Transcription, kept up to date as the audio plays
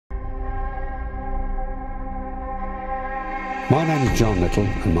My name is John Little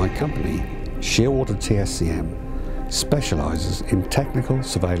and my company, Shearwater TSCM, specialises in technical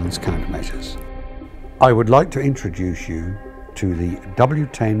surveillance countermeasures. I would like to introduce you to the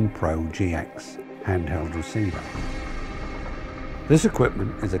W10-PROGX handheld receiver. This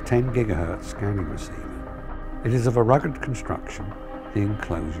equipment is a 10 GHz scanning receiver. It is of a rugged construction, the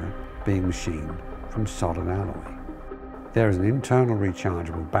enclosure being machined from solid alloy. There is an internal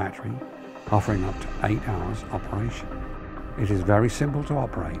rechargeable battery offering up to 8 hours operation. It is very simple to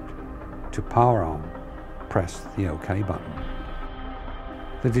operate. To power on, press the OK button.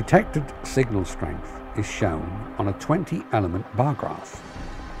 The detected signal strength is shown on a 20-element bar graph,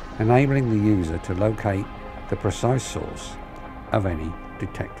 enabling the user to locate the precise source of any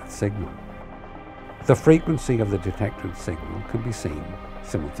detected signal. The frequency of the detected signal can be seen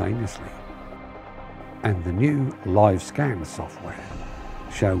simultaneously, and the new live scan software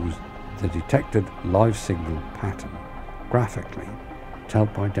shows the detected live signal pattern graphically to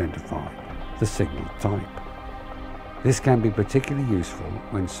help identify the signal type. This can be particularly useful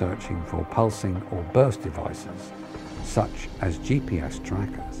when searching for pulsing or burst devices, such as GPS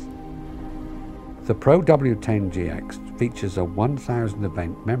trackers. The Pro W10-GX features a 1000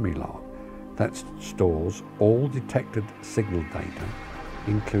 event memory log that stores all detected signal data,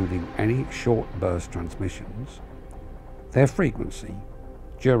 including any short burst transmissions, their frequency,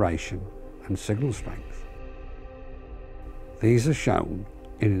 duration, and signal strength. These are shown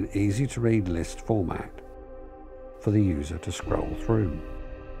in an easy-to-read list format for the user to scroll through.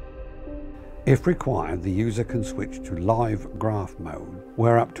 If required, the user can switch to live graph mode,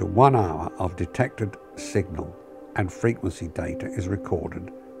 where up to 1 hour of detected signal and frequency data is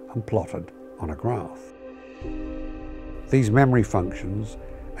recorded and plotted on a graph. These memory functions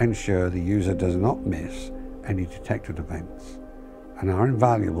ensure the user does not miss any detected events and are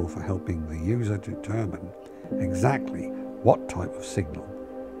invaluable for helping the user determine exactly what type of signal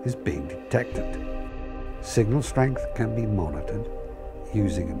is being detected. Signal strength can be monitored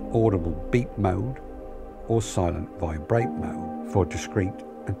using an audible beep mode or silent vibrate mode for discrete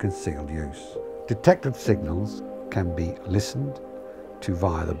and concealed use. Detected signals can be listened to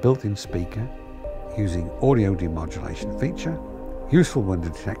via the built-in speaker using audio demodulation feature, useful when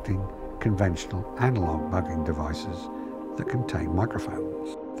detecting conventional analog bugging devices that contain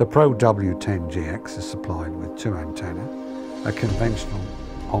microphones. The Pro W10-GX is supplied with 2 antennae, a conventional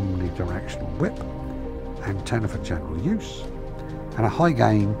omnidirectional whip, antenna for general use, and a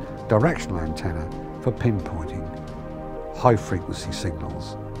high-gain directional antenna for pinpointing high-frequency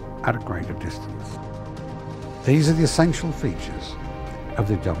signals at a greater distance. These are the essential features of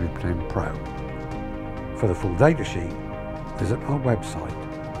the W10 Pro. For the full datasheet, visit our website,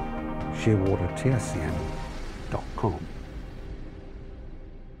 shearwatertscm.com.